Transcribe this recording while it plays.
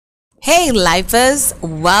Hey lifers,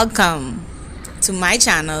 welcome to my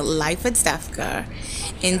channel LifewithStefka.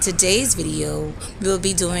 In today's video, we'll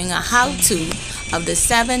be doing a how-to of the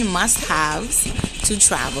 7 must-haves to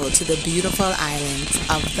travel to the beautiful islands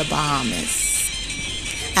of the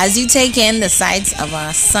Bahamas. As you take in the sights of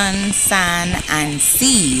our sun, sand, and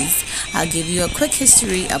seas, I'll give you a quick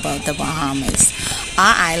history about the Bahamas.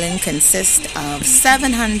 Our island consists of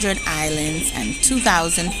 700 islands and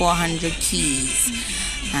 2,400 keys.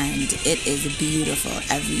 And it is beautiful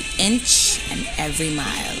every inch and every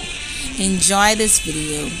mile. Enjoy this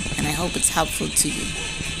video and I hope it's helpful to you.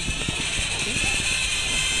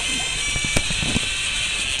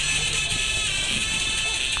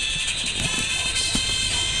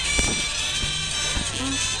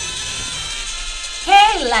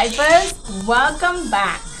 Hey lifers, welcome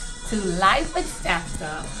back to Life with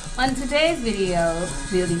Stefka. On today's video,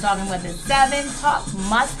 we'll be talking about the 7 top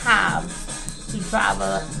must-haves to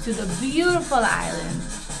travel to the beautiful island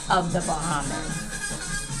of the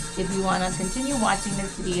Bahamas. If you want to continue watching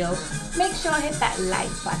this video, make sure hit that like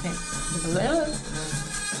button.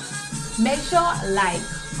 Make sure like,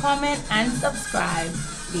 comment, and subscribe.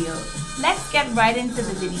 Let's get right into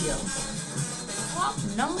the video. Top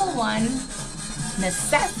number 1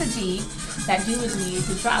 necessity that you would need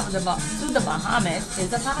to travel to the Bahamas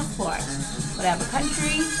is a passport. Whatever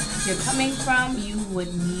country you're coming from, you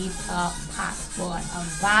would need a passport, a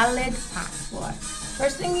valid passport.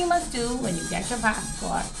 First thing you must do when you get your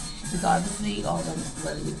passport is obviously, or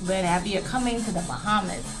whenever you're coming to the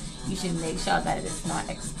Bahamas, you should make sure that it is not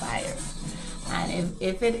expired. And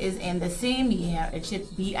if it is in the same year, it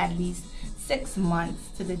should be at least 6 months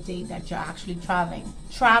to the date that you're actually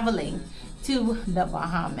traveling to the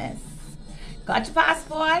Bahamas. Got your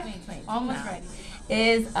passport? Almost ready.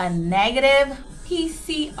 Is a negative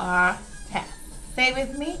PCR test. Say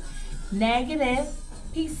with me, negative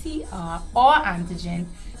PCR or antigen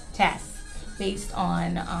test based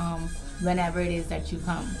on whenever it is that you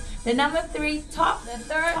come. The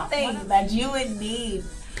third thing that you would need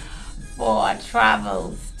for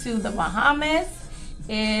travels to the Bahamas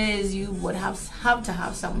is you would have to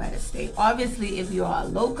have somewhere to stay. Obviously, if you are a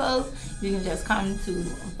local, you can just come to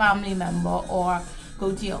a family member or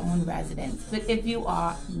go to your own residence. But if you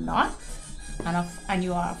are not, and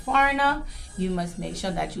you are a foreigner, you must make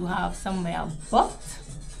sure that you have somewhere booked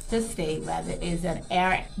to stay, whether it's an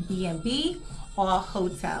Airbnb or a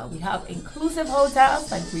hotel. We have inclusive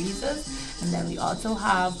hotels like Breezes, and then we also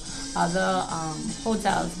have other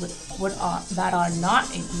hotels that are not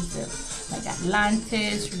inclusive, like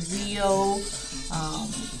Atlantis, Rio,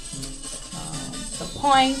 The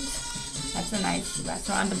Point. That's a nice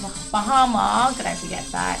restaurant. The Bahamas, could I forget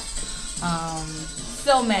that?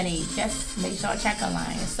 So many. Just make sure check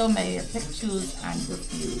online. There's so many to pick, choose, and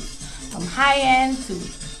reviews. From high end to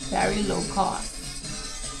very low cost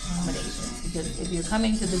accommodations. Because if you're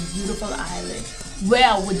coming to this beautiful island,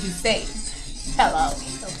 where would you stay? Hello.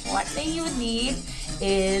 The fourth thing you would need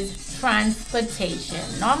is transportation.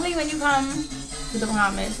 Normally when you come to the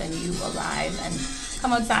Bahamas and you arrive and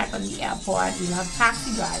come outside from the airport, you have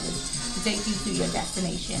taxi drivers to take you to your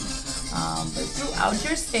destination. But throughout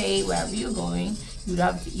your stay, wherever you're going, you'd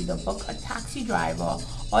have to either book a taxi driver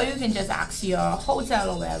or you can just ask your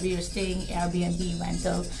hotel or wherever you're staying, Airbnb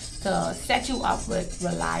rental, to set you up with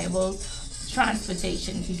reliable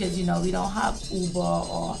transportation, because you know we don't have Uber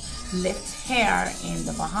or Lyft here in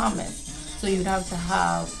the Bahamas. So you'd have to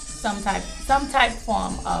have some type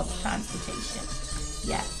form of transportation.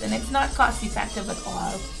 Yes, and it's not cost effective at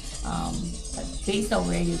all. But based on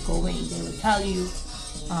where you're going, they will tell you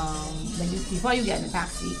before you get in the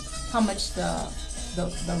taxi how much the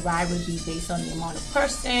ride would be based on the amount of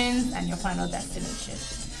persons and your final destination.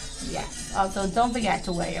 Yes. Also, don't forget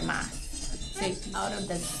to wear your mask. Safety. Out of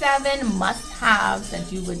the 7 must-haves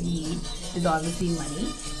that you would need is obviously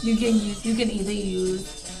money. You can either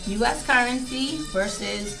use U.S. currency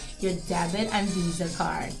versus your debit and Visa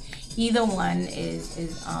card. Either one is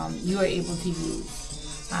you are able to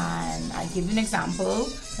use. And I give you an example.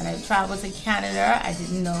 When I traveled to Canada, I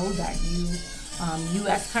didn't know that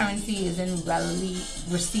U.S. currency isn't readily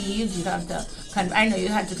received. You'd have to I know you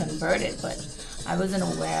had to convert it, but I wasn't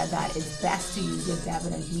aware that it's best to use your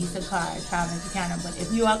debit and Visa card traveling to Canada. But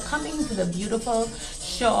if you are coming to the beautiful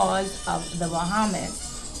shores of the Bahamas,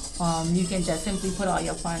 you can just simply put all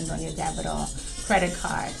your funds on your debit or credit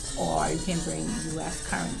card, or you can bring U.S.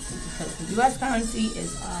 currency, because the U.S. currency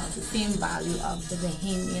is the same value of the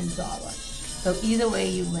Bahamian dollar. So either way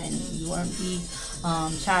you win. You won't be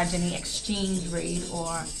charged any exchange rate,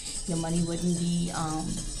 or your money wouldn't be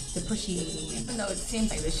depreciating. Even though it seems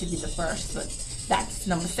like this should be the first, but that's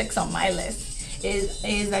number 6 on my list,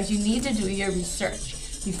 is that you need to do your research.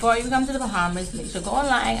 Before you come to the Bahamas, make sure go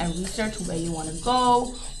online and research where you want to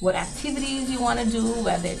go, what activities you want to do,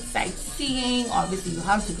 whether it's sightseeing. Obviously, you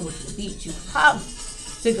have to go to the beach. You have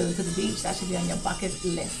to go to the beach. That should be on your bucket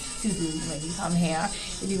list to do when you come here.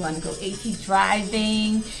 If you want to go AT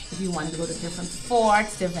driving, if you want to go to different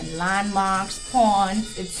forts, different landmarks,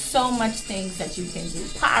 ponds, it's so much things that you can do.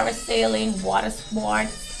 Parasailing, water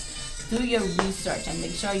sports. Do your research and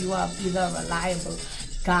make sure you have either a reliable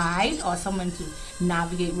guide or someone to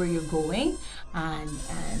navigate where you're going, and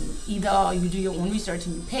either you do your own research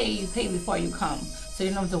and you pay before you come, so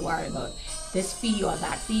you don't have to worry about this fee or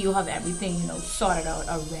that fee. You have everything, you know, sorted out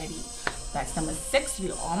already. That's number 6.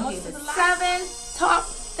 We're almost to the 7th top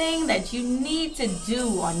thing that you need to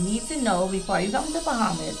do or need to know before you come to the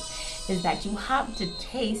Bahamas is that you have to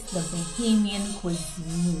taste the Bahamian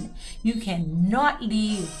cuisine. You cannot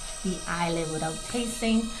leave the island without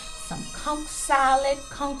tasting some conch salad,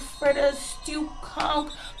 conch fritters, stew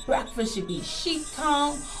conch. Breakfast should be sheep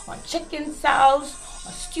tongue or chicken sauce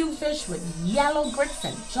or stew fish with yellow grits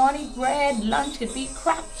and Johnny bread. Lunch could be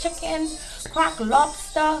cracked chicken, cracked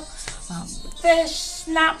lobster, fish,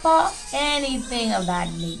 snapper, anything of that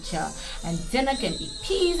nature. And dinner can be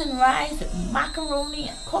peas and rice with macaroni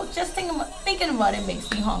and coke. Just thinking about it makes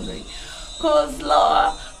me hungry.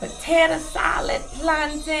 Coleslaw, potato salad,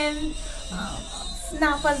 plantain,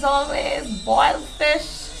 snapper as always, boiled fish,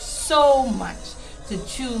 so much to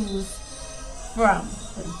choose from.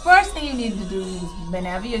 But the first thing you need to do is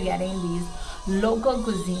whenever you're getting these local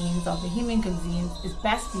cuisines or Bahamian cuisines, it's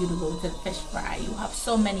best for you to go to the fish fry. You have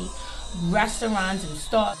so many restaurants and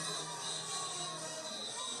stores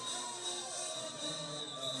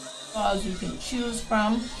you can choose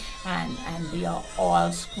from, and they are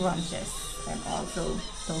all scrumptious. And also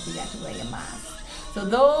don't forget to wear your mask. So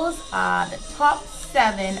those are the top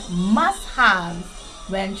 7 must-haves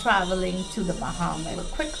when traveling to the Bahamas. A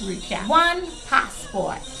quick recap. 1,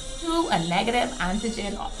 passport. 2, a negative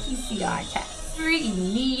antigen or PCR test. 3, you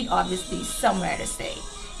need obviously somewhere to stay.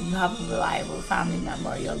 If you have a reliable family member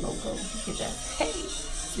or you're local, you can just, hey,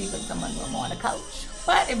 sleep with someone on the couch.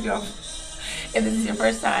 But if this is your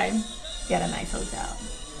first time, get a nice hotel.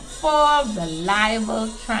 4, reliable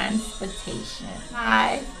transportation.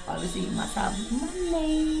 5, obviously you must have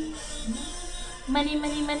money. Money.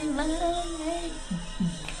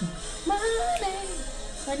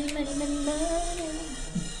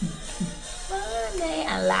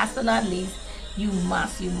 And last but not least, you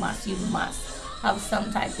must have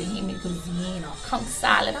some type of Bahamian cuisine or conch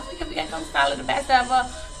salad. Don't forget conch salad, the best ever.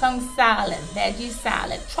 Conch salad, veggie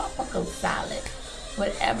salad, tropical salad.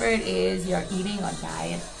 Whatever it is you're eating or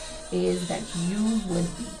diet is, that you would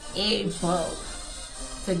be able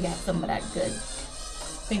to get some of that good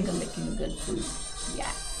finger licking good food.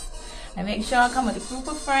 Yes. And make sure come with a group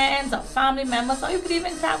of friends or family members, or you could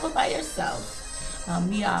even travel by yourself.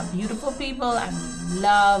 We are beautiful people and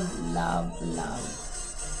love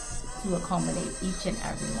to accommodate each and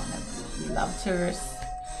every one of you. We love tourists.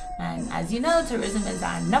 And as you know, tourism is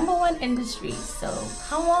our #1 industry. So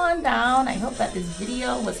come on down. I hope that this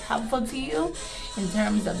video was helpful to you in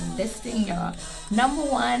terms of listing your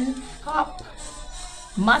 #1 top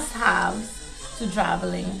must-haves to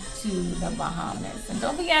traveling to the Bahamas. And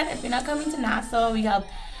don't forget, if you're not coming to Nassau, we have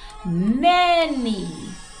many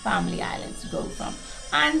family islands to go from.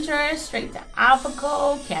 Anchor straight to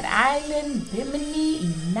Alpaco, Cat Island, Bimini,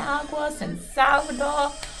 Inagua, San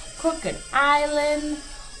Salvador, Crooked Island.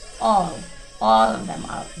 All of them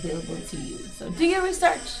are available to you. So do your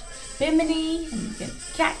research. Bimini, and you can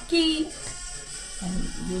Cat Key, and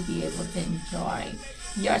you'll be able to enjoy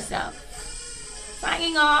yourself.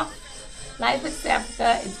 Signing off,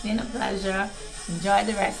 LifewithStefka. It's been a pleasure. Enjoy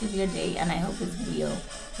the rest of your day, and I hope this video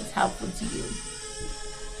was helpful to you.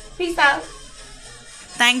 Peace out.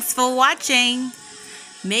 Thanks for watching.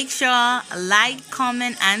 Make sure like,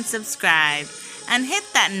 comment, and subscribe, and hit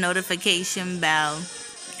that notification bell.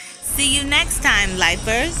 See you next time,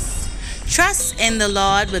 lifers. Trust in the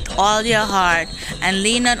Lord with all your heart and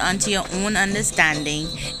lean not unto your own understanding.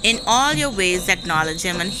 In all your ways acknowledge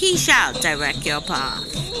Him, and He shall direct your path.